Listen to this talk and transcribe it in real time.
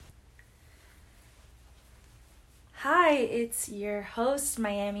Hi, it's your host,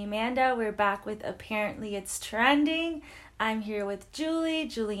 Miami Manda. We're back with Apparently It's Trending. I'm here with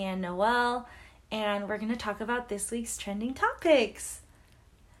Julianne Noel, and we're going to talk about this week's trending topics.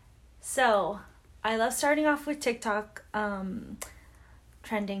 So, I love starting off with TikTok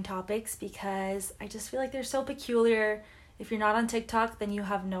trending topics because I just feel like they're so peculiar. If you're not on TikTok, then you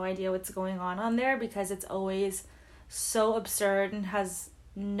have no idea what's going on there because it's always so absurd and has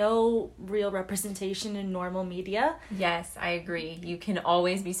no real representation in normal media. Yes, I agree. You can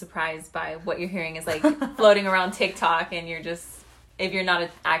always be surprised by what you're hearing is like floating around TikTok, and you're just, if you're not an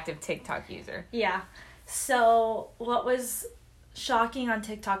active TikTok user. Yeah. So what was shocking on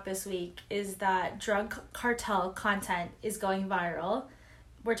TikTok this week is that drug cartel content is going viral.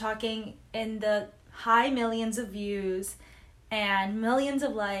 We're talking in the high millions of views and millions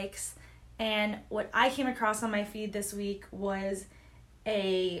of likes. And what I came across on my feed this week was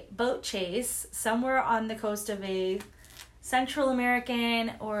a boat chase somewhere on the coast of a Central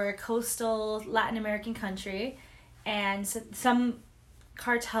American or coastal Latin American country, and some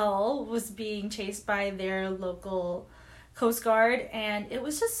cartel was being chased by their local Coast Guard, and it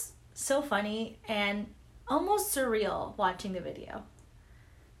was just so funny and almost surreal watching the video.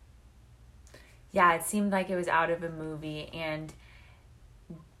 Yeah, it seemed like it was out of a movie and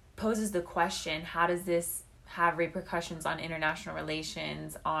poses the question, how does this have repercussions on international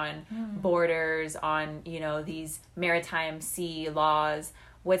relations, on borders, on, these maritime sea laws?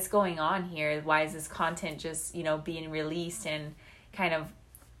 What's going on here? Why is this content just, being released and kind of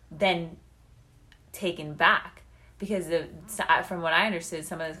then taken back? Because from what I understood,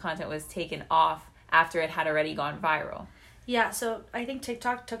 some of this content was taken off after it had already gone viral. Yeah, so I think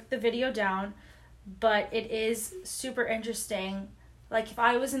TikTok took the video down, but it is super interesting. Like, if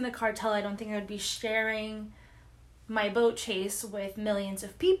I was in the cartel, I don't think I would be sharing my boat chase with millions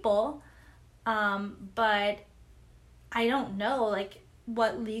of people, but I don't know, like,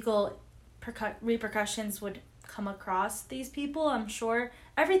 what legal repercussions would come across these people. I'm sure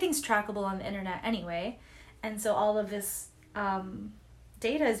everything's trackable on the internet anyway, and so all of this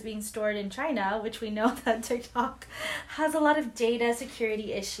data is being stored in China, which we know that TikTok has a lot of data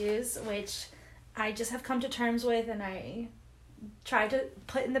security issues, which I just have come to terms with, and I try to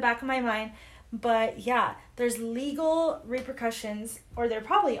put in the back of my mind. But yeah, there's legal repercussions, or there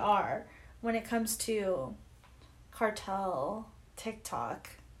probably are, when it comes to cartel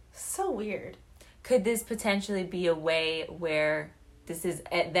TikTok. So weird. Could this potentially be a way where this is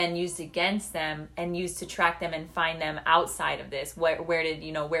then used against them and used to track them and find them outside of this? Where did,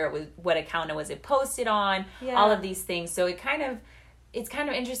 where it was, what account was it posted on? Yeah. All of these things. So it's kind of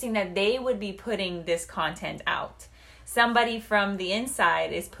interesting that they would be putting this content out. Somebody from the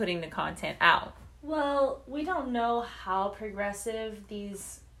inside is putting the content out. Well, we don't know how progressive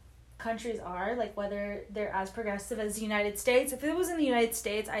these countries are, like whether they're as progressive as the United States. If it was in the United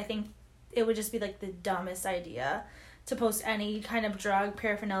States, I think it would just be like the dumbest idea to post any kind of drug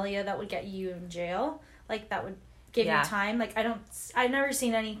paraphernalia that would get you in jail. Like, that would give you time. Like, I've never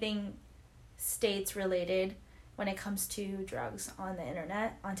seen anything states related when it comes to drugs on the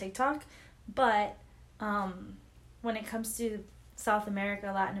internet, on TikTok. But when it comes to South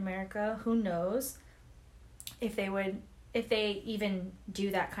America, Latin America, who knows if they even do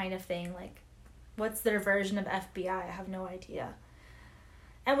that kind of thing. Like, what's their version of FBI? I have no idea.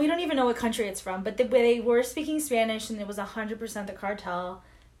 And we don't even know what country it's from, but they were speaking Spanish, and it was 100% the cartel,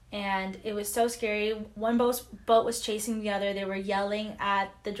 and it was so scary. One boat was chasing the other. They were yelling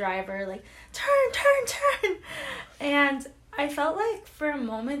at the driver, like, turn, and I felt like for a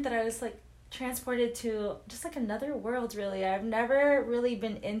moment that I was like transported to just like another world. Really, I've never really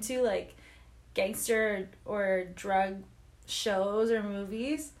been into like gangster or drug shows or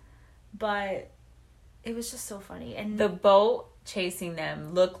movies, but it was just so funny. And the boat chasing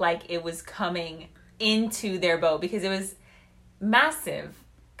them looked like it was coming into their boat because it was massive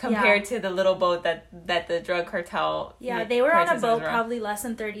compared to the little boat that the drug cartel. Yeah, they were on a boat probably less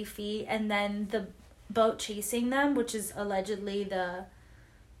than 30 feet, and then the boat chasing them, which is allegedly the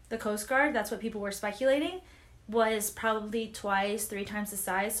Coast Guard, that's what people were speculating, was probably 3 times the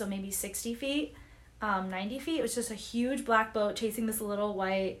size, so maybe 60 feet, 90 feet. It was just a huge black boat chasing this little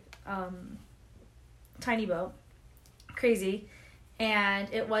white, tiny boat. Crazy. And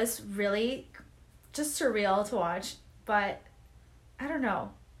it was really just surreal to watch, but I don't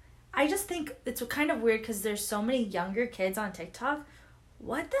know. I just think it's kind of weird because there's so many younger kids on TikTok.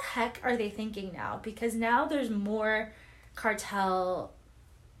 What the heck are they thinking now? Because now there's more cartel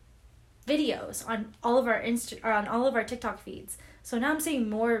videos on all of our TikTok feeds. So now I'm seeing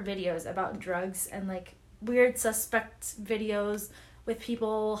more videos about drugs and like weird suspect videos with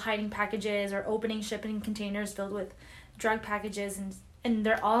people hiding packages or opening shipping containers filled with drug packages, and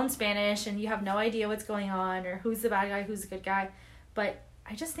they're all in Spanish, and you have no idea what's going on or who's the bad guy, who's the good guy. But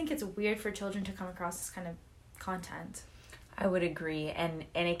I just think it's weird for children to come across this kind of content. I would agree. And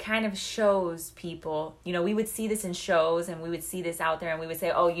it kind of shows people, you know, we would see this in shows and we would see this out there and we would say,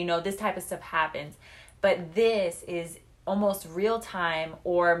 oh, you know, this type of stuff happens. But this is almost real time,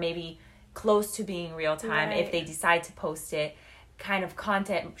 or maybe close to being real time, right, if they decide to post it, kind of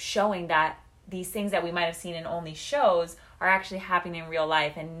content showing that these things that we might have seen in only shows are actually happening in real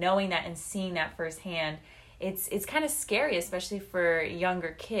life. And knowing that and seeing that firsthand, it's kind of scary, especially for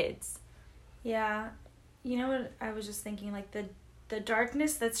younger kids. Yeah. You know what I was just thinking, like the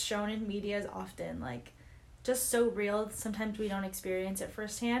darkness that's shown in media is often like just so real. Sometimes we don't experience it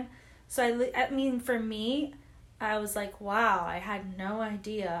firsthand. So I mean, for me, I was like, wow, I had no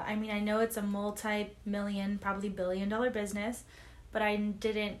idea. I mean, I know it's a multi-million, probably billion-dollar business, but I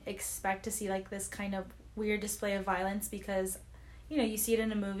didn't expect to see like this kind of weird display of violence, because, you know, you see it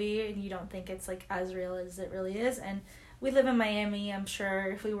in a movie and you don't think it's like as real as it really is. And we live in Miami. I'm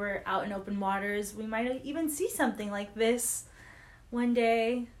sure if we were out in open waters, we might even see something like this one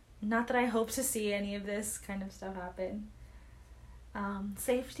day. Not that I hope to see any of this kind of stuff happen.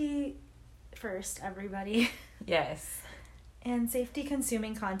 Safety first, everybody. Yes. And safety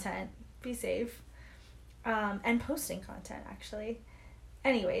consuming content. Be safe. And posting content, actually.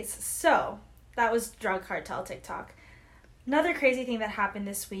 Anyways, so that was Drug Cartel TikTok. Another crazy thing that happened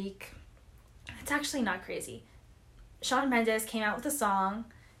this week. It's actually not crazy. Shawn Mendes came out with a song.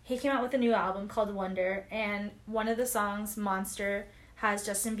 He came out with a new album called Wonder, and one of the songs, Monster, has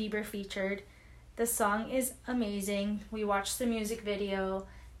Justin Bieber featured. The song is amazing. We watched the music video,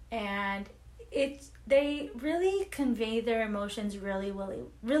 and they really convey their emotions really, really,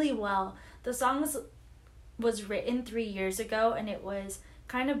 really well. The song was written 3 years ago, and it was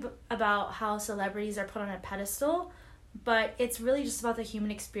kind of about how celebrities are put on a pedestal, but it's really just about the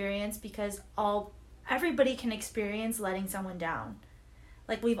human experience, because everybody can experience letting someone down.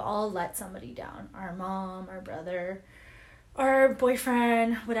 Like, we've all let somebody down. Our mom, our brother, our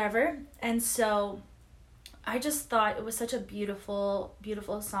boyfriend, whatever. And so I just thought it was such a beautiful,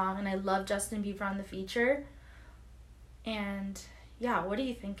 beautiful song. And I love Justin Bieber on the feature. And yeah, what are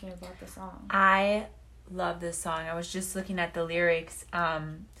you thinking about the song? I love this song. I was just looking at the lyrics.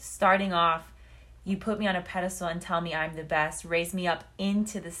 Starting off, you put me on a pedestal and tell me I'm the best. Raise me up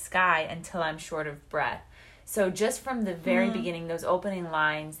into the sky until I'm short of breath. So just from the very beginning, those opening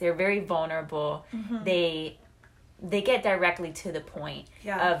lines, they're very vulnerable. Mm-hmm. They get directly to the point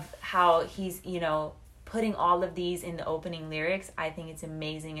of how he's, you know, putting all of these in the opening lyrics. I think it's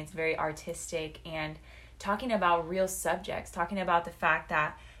amazing. It's very artistic, and talking about real subjects, talking about the fact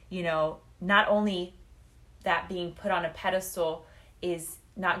that, you know, not only that being put on a pedestal is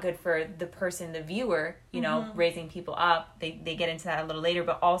not good for the person, the viewer, you know, raising people up. They get into that a little later,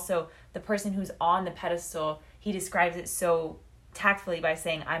 but also the person who's on the pedestal, he describes it so tactfully by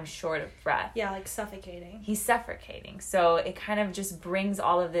saying, I'm short of breath. Yeah, like suffocating. He's suffocating. So it kind of just brings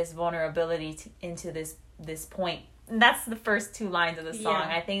all of this vulnerability into this point. And that's the first two lines of the song.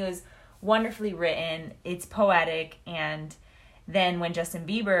 Yeah. I think it was wonderfully written. It's poetic. And then when Justin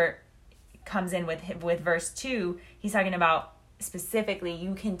Bieber comes in with verse 2, he's talking about, specifically,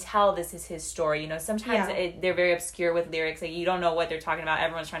 you can tell this is his story. You know, sometimes they're very obscure with lyrics, like you don't know what they're talking about,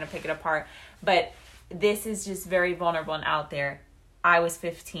 everyone's trying to pick it apart, but this is just very vulnerable and out there. I was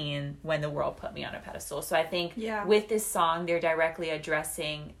 15 when the world put me on a pedestal. So I think with this song, they're directly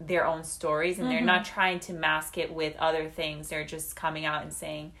addressing their own stories, and they're not trying to mask it with other things. They're just coming out and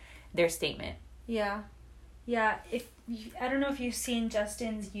saying their statement. I don't know if you've seen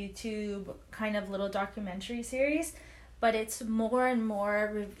Justin's YouTube kind of little documentary series, but it's more and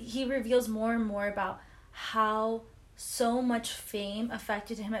more, he reveals more and more about how so much fame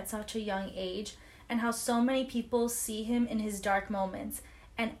affected him at such a young age, and how so many people see him in his dark moments.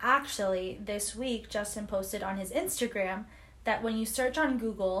 And actually, this week, Justin posted on his Instagram that when you search on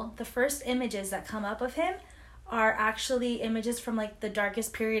Google, the first images that come up of him are actually images from like the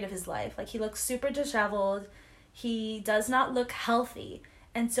darkest period of his life. Like, he looks super disheveled. He does not look healthy.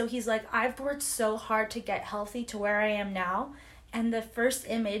 And so he's like, I've worked so hard to get healthy to where I am now, and the first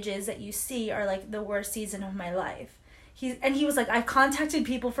images that you see are like the worst season of my life. He was like, I've contacted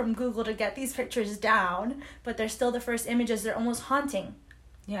people from Google to get these pictures down, but they're still the first images. They're almost haunting.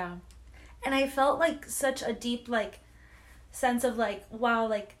 Yeah. And I felt like such a deep like sense of like, wow,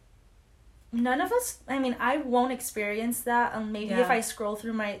 like none of us, I mean, I won't experience that. Maybe if I scroll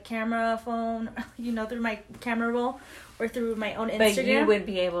through my camera phone, through my camera roll or through my own Instagram. But you would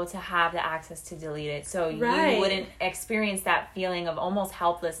be able to have the access to delete it. So you wouldn't experience that feeling of almost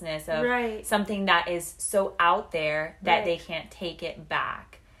helplessness of something that is so out there that they can't take it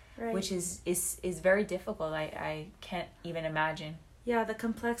back, which is very difficult. I can't even imagine. Yeah, the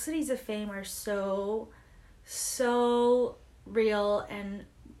complexities of fame are so real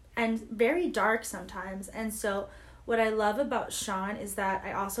and very dark sometimes. And so what I love about Sean is that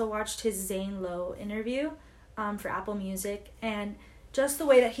I also watched his Zane Lowe interview for Apple Music, and just the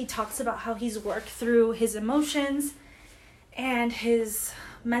way that he talks about how he's worked through his emotions and his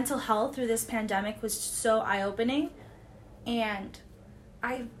mental health through this pandemic was so eye-opening. And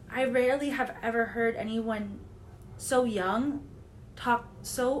I rarely have ever heard anyone so young talk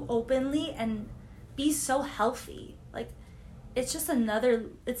so openly and be so healthy. Like, it's just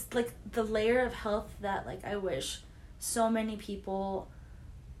it's like the layer of health that, like, I wish so many people,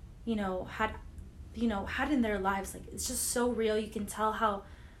 had in their lives. Like, it's just so real. You can tell how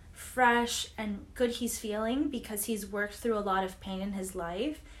fresh and good he's feeling because he's worked through a lot of pain in his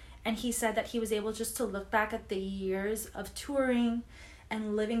life. And he said that he was able just to look back at the years of touring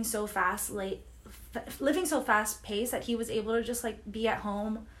and living so fast paced that he was able to just, like, be at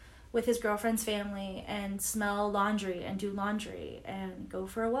home with his girlfriend's family and smell laundry and do laundry and go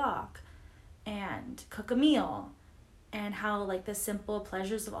for a walk and cook a meal, and how, like, the simple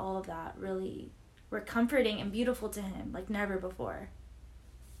pleasures of all of that really were comforting and beautiful to him like never before.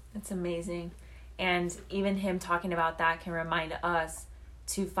 It's amazing. And even him talking about that can remind us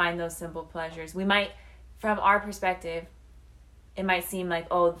to find those simple pleasures. We might, from our perspective, it might seem like,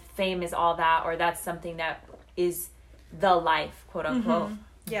 oh, fame is all that, or that's something that is the life, quote unquote. Mm-hmm.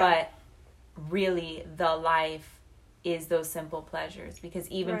 Yeah. But really the life is those simple pleasures, because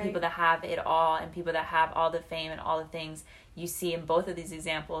even people that have it all and people that have all the fame and all the things you see in both of these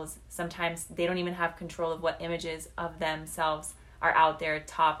examples, sometimes they don't even have control of what images of themselves are out there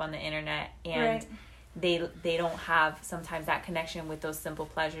top on the internet, and they don't have sometimes that connection with those simple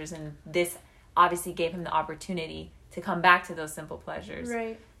pleasures. And this obviously gave him the opportunity to come back to those simple pleasures.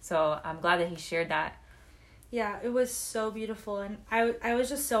 Right. So I'm glad that he shared that. Yeah, it was so beautiful, and I was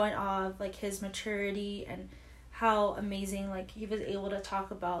just so in awe of, like, his maturity and how amazing, like, he was able to talk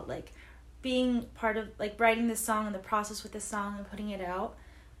about, like, being part of, like, writing this song and the process with this song and putting it out.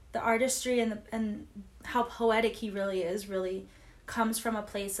 The artistry and how poetic he really is really comes from a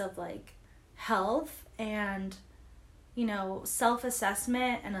place of, like, health and,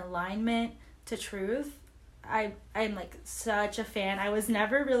 self-assessment and alignment to truth. I'm, like, such a fan. I was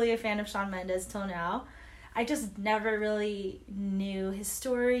never really a fan of Shawn Mendes till now. I just never really knew his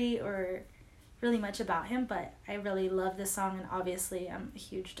story or really much about him, but I really love this song, and obviously I'm a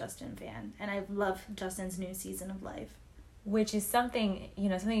huge Justin fan, and I love Justin's new season of life. Which is something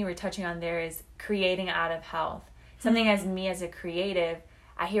you were touching on there, is creating out of health. Something as me as a creative,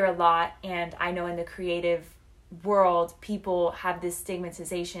 I hear a lot, and I know in the creative world, people have this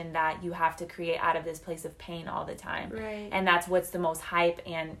stigmatization that you have to create out of this place of pain all the time. Right. And that's what's the most hype.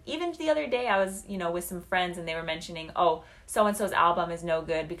 And even the other day I was, with some friends, and they were mentioning, oh, so-and-so's album is no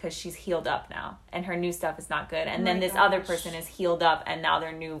good because she's healed up now and her new stuff is not good. And then this other person is healed up and now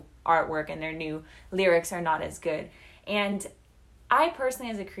their new artwork and their new lyrics are not as good. And I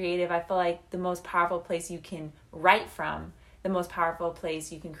personally, as a creative, I feel like the most powerful place you can write from, the most powerful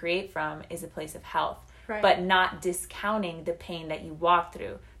place you can create from is a place of health. Right. But not discounting the pain that you walk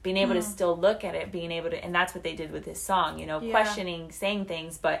through, being able to still look at it, being able to, and that's what they did with this song, questioning, saying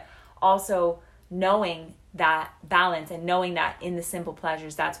things, but also knowing that balance and knowing that in the simple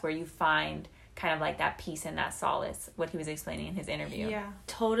pleasures, that's where you find kind of like that peace and that solace, what he was explaining in his interview. Yeah,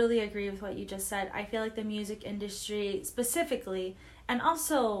 totally agree with what you just said. I feel like the music industry specifically, and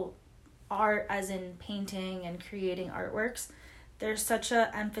also art as in painting and creating artworks, there's such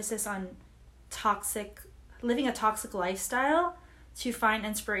a emphasis on living a toxic lifestyle to find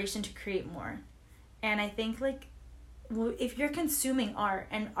inspiration to create more. And I think, like, if you're consuming art,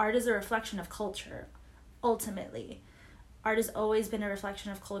 and art is a reflection of culture, ultimately, art has always been a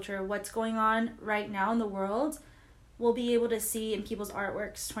reflection of culture. What's going on right now in the world, we'll be able to see in people's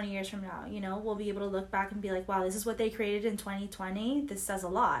artworks 20 years from now. We'll be able to look back and be like, wow, this is what they created in 2020. This says a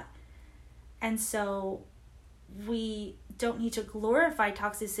lot. And so we don't need to glorify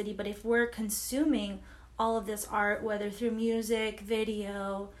toxicity, but if we're consuming all of this art, whether through music,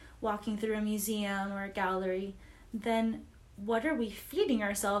 video, walking through a museum or a gallery, then what are we feeding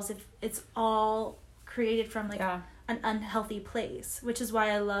ourselves if it's all created from an unhealthy place? Which is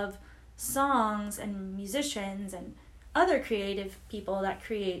why I love songs and musicians and other creative people that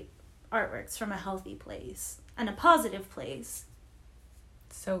create artworks from a healthy place and a positive place.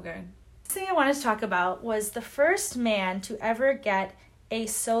 So good. The thing I wanted to talk about was the first man to ever get a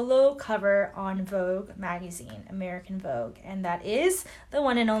solo cover on Vogue magazine, American Vogue, and that is the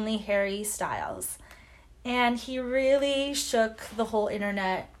one and only Harry Styles. And he really shook the whole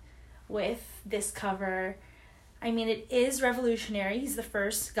internet with this cover. I mean, it is revolutionary. He's the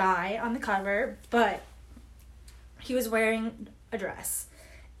first guy on the cover, but he was wearing a dress.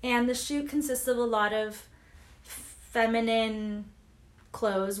 And the shoot consists of a lot of feminine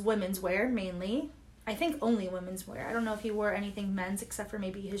clothes, women's wear mainly. I think only women's wear. I don't know if he wore anything men's except for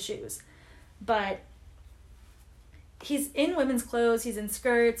maybe his shoes. But he's in women's clothes. He's in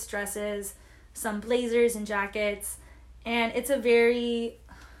skirts, dresses, some blazers and jackets. And it's a very,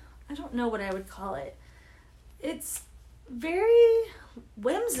 I don't know what I would call it. It's very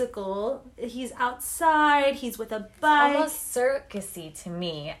whimsical. He's outside. He's with a bike. Almost circusy to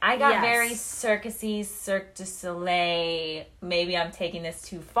me. I got Yes. very circusy, Cirque du Soleil. Maybe I'm taking this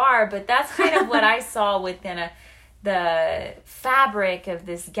too far, but that's kind of what I saw within the fabric of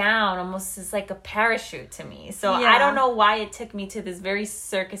this gown. Almost is like a parachute to me. So Yeah. I don't know why it took me to this very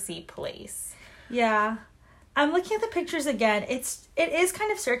circusy place. Yeah. I'm looking at the pictures again. It is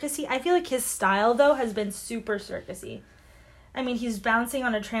kind of circusy. I feel like his style, though, has been super circusy. I mean, he's bouncing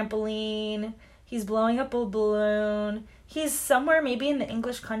on a trampoline. He's blowing up a balloon. He's somewhere maybe in the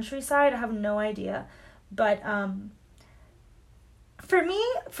English countryside. I have no idea. But for me,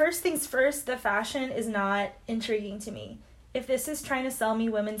 first things first, the fashion is not intriguing to me. If this is trying to sell me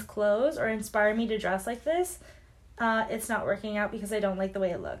women's clothes or inspire me to dress like this, it's not working out because I don't like the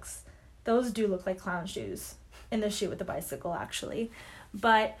way it looks. Those do look like clown shoes in the shoot with the bicycle, actually.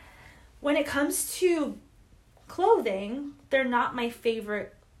 But when it comes to clothing, they're not my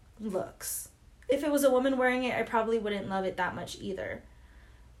favorite looks. If it was a woman wearing it, I probably wouldn't love it that much either.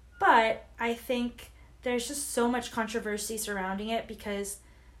 But I think there's just so much controversy surrounding it because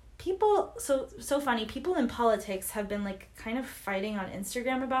people, so funny, people in politics have been like kind of fighting on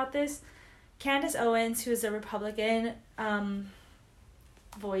Instagram about this. Candace Owens, who is a Republican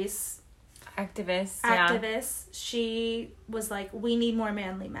voice activist, she was like, we need more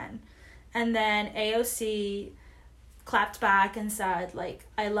manly men. And then AOC clapped back and said, like,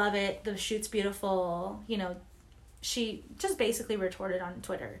 I love it, the shoot's beautiful, you know. She just basically retorted on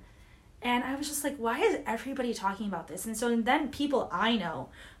Twitter. And I was just like, why is everybody talking about this? And so then people I know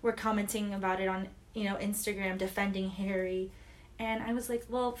were commenting about it on, you know, Instagram, defending Harry. And I was like,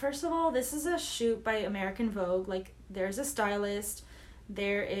 well, first of all, this is a shoot by American Vogue. Like, there's a stylist.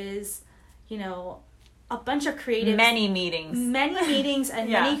 There is, you know, a bunch of creative... Many meetings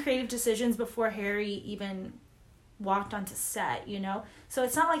and many creative decisions before Harry even walked onto set, you know? So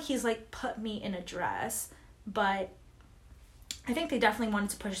it's not like he's like, put me in a dress. But I think they definitely wanted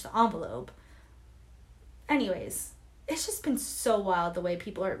to push the envelope. Anyways, it's just been so wild the way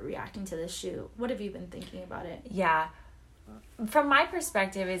people are reacting to this shoot. What have you been thinking about it? Yeah. From my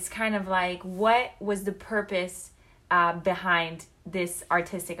perspective, it's kind of like, what was the purpose behind this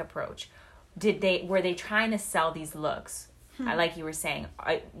artistic approach? Were they trying to sell these looks? Like you were saying,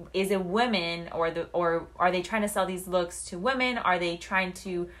 is it women or are they trying to sell these looks to women? Are they trying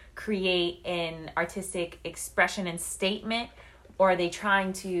to create an artistic expression and statement, or are they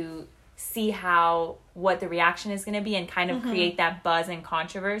trying to see what the reaction is going to be and kind of create that buzz and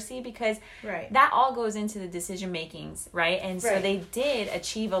controversy? Because that all goes into the decision makings, right? And so they did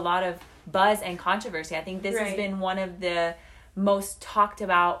achieve a lot of buzz and controversy. I think this has been one of the most talked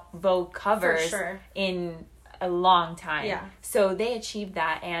about Vogue covers in a long time. Yeah. So they achieved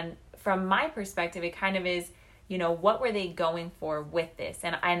that, and from my perspective, it kind of is, you know, what were they going for with this?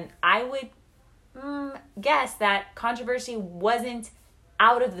 And I would guess that controversy wasn't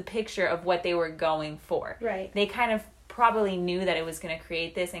out of the picture of what they were going for. Right. They kind of probably knew that it was going to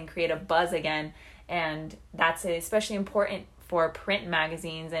create this and create a buzz again, and that's especially important for print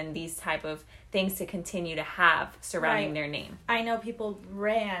magazines and these type of things to continue to have surrounding their name. I know people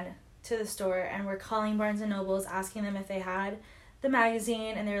ran to the store and were calling Barnes & Nobles, asking them if they had the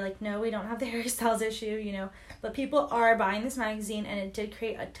magazine, and they're like, no, we don't have the Harry Styles issue, you know. But people are buying this magazine, and it did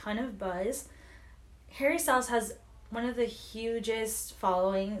create a ton of buzz. Harry Styles has one of the hugest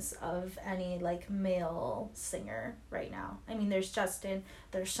followings of any, like, male singer right now. I mean, there's Justin,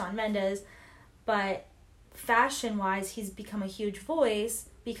 there's Shawn Mendes, but fashion-wise, he's become a huge voice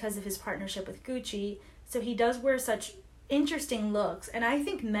because of his partnership with Gucci. So he does wear such interesting looks, and I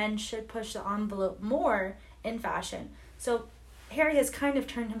think men should push the envelope more in fashion. So Harry has kind of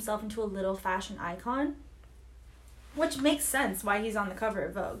turned himself into a little fashion icon, which makes sense why he's on the cover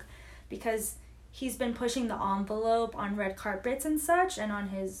of Vogue, because he's been pushing the envelope on red carpets and such, and on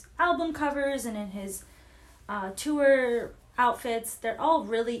his album covers and in his tour outfits. They're all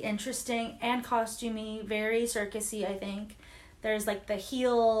really interesting and costumey, very circusy, I think. There's like the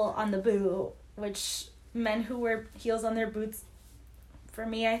heel on the boot, which men who wear heels on their boots, for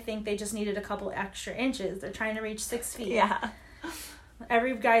me, I think they just needed a couple extra inches. They're trying to reach 6 feet. Yeah.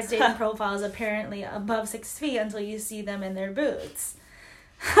 Every guy's dating profile is apparently above 6 feet until you see them in their boots.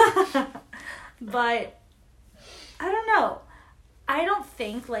 But I don't know. I don't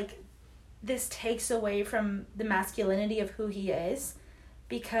think like this takes away from the masculinity of who he is,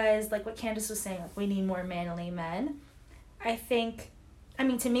 because like what Candace was saying, like we need more manly men. I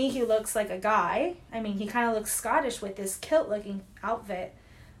mean, to me, he looks like a guy. I mean, he kind of looks Scottish with this kilt-looking outfit.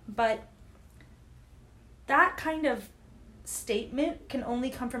 But that kind of statement can only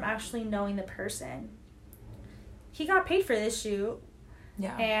come from actually knowing the person. He got paid for this shoot.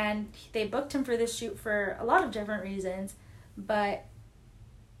 Yeah. And they booked him for this shoot for a lot of different reasons. But,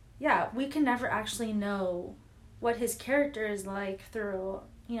 yeah, we can never actually know what his character is like through,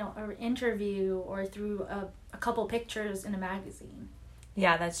 an interview or through a couple pictures in a magazine.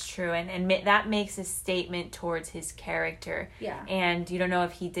 Yeah, that's true. And that makes a statement towards his character. Yeah. And you don't know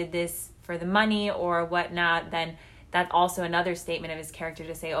if he did this for the money or whatnot, then that's also another statement of his character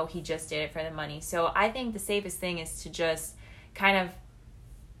to say, oh, he just did it for the money. So I think the safest thing is to just kind of,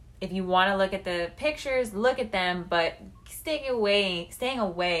 if you want to look at the pictures, look at them, but staying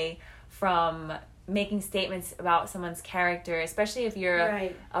away from making statements about someone's character, especially if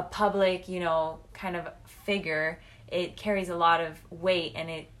you're a public, kind of figure. It carries a lot of weight,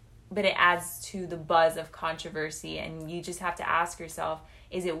 but it adds to the buzz of controversy, and you just have to ask yourself,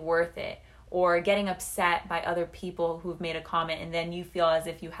 is it worth it? Or getting upset by other people who've made a comment, and then you feel as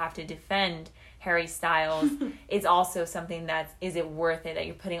if you have to defend Harry Styles. It's also something is it worth it that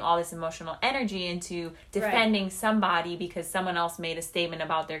you're putting all this emotional energy into defending somebody because someone else made a statement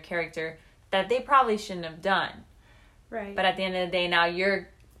about their character that they probably shouldn't have done. Right. But at the end of the day, now you're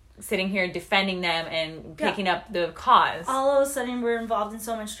sitting here defending them and picking up the cause. All of a sudden, we're involved in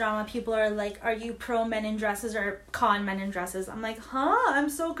so much drama. People are like, are you pro men in dresses or con men in dresses? I'm like, I'm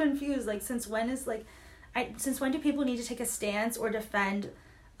so confused. Like, since when do people need to take a stance or defend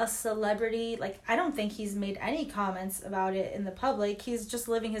a celebrity? Like, I don't think he's made any comments about it in the public. He's just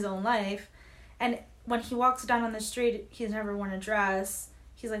living his own life. And when he walks down on the street, he's never worn a dress.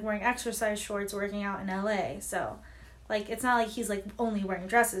 He's like wearing exercise shorts working out in LA. So like, it's not like he's, like, only wearing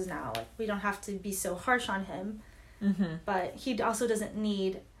dresses now. Like, we don't have to be so harsh on him. Mm-hmm. But he also doesn't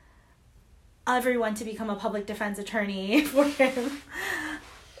need everyone to become a public defense attorney for him,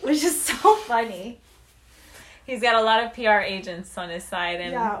 which is so funny. He's got a lot of PR agents on his side.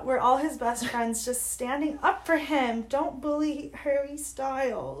 And yeah, we're all his best friends just standing up for him. Don't bully Harry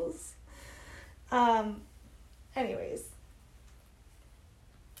Styles. Anyways.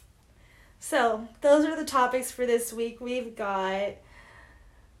 So, those are the topics for this week. We've got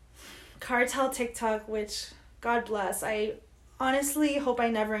Cartel TikTok, which, God bless. I honestly hope I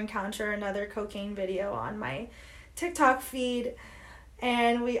never encounter another cocaine video on my TikTok feed.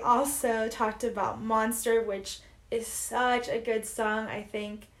 And we also talked about Monster, which is such a good song, I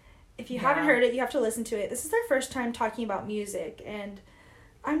think. If you haven't heard it, you have to listen to it. This is their first time talking about music. And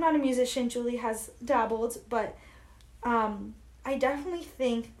I'm not a musician. Julie has dabbled, but I definitely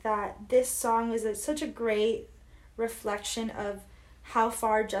think that this song is such a great reflection of how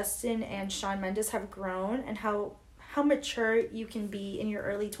far Justin and Shawn Mendes have grown and how mature you can be in your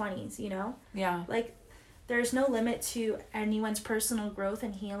early 20s, Yeah. Like, there's no limit to anyone's personal growth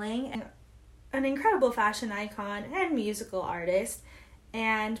and healing. And an incredible fashion icon and musical artist,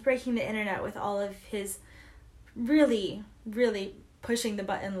 and breaking the internet with all of his really, really pushing the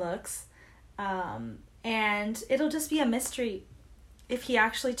button looks. And it'll just be a mystery if he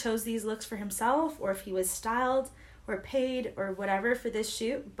actually chose these looks for himself, or if he was styled or paid or whatever for this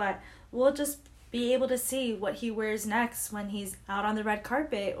shoot. But we'll just be able to see what he wears next when he's out on the red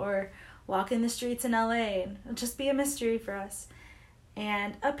carpet or walking the streets in LA. It'll just be a mystery for us.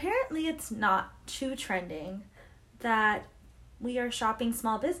 And apparently it's not too trending that we are shopping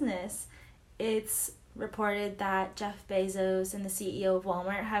small business. It's reported that Jeff Bezos and the CEO of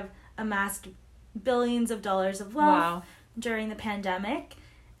Walmart have amassed billions of dollars of wealth during the pandemic.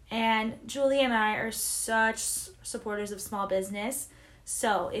 And Julie and I are such supporters of small business.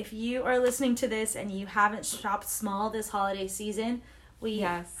 So if you are listening to this and you haven't shopped small this holiday season, we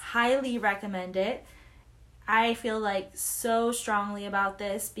highly recommend it. I feel like so strongly about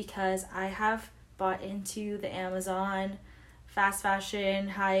this because I have bought into the Amazon fast fashion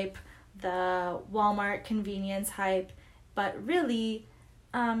hype, the Walmart convenience hype, but really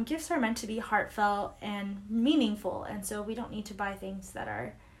gifts are meant to be heartfelt and meaningful, and so we don't need to buy things that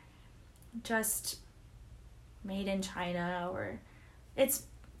are just made in China. Or it's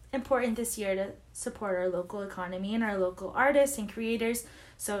important this year to support our local economy and our local artists and creators,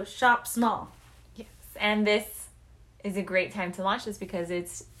 so shop small. Yes, and this is a great time to launch this because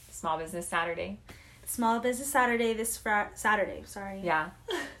it's Small Business Saturday. Small Business Saturday Saturday, sorry. Yeah.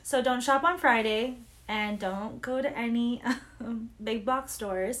 So don't shop on Friday and don't go to any big box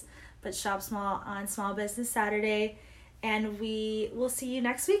stores, but shop small on Small Business Saturday. And we will see you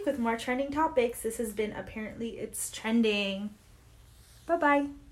next week with more trending topics. This has been Apparently It's Trending. Bye-bye.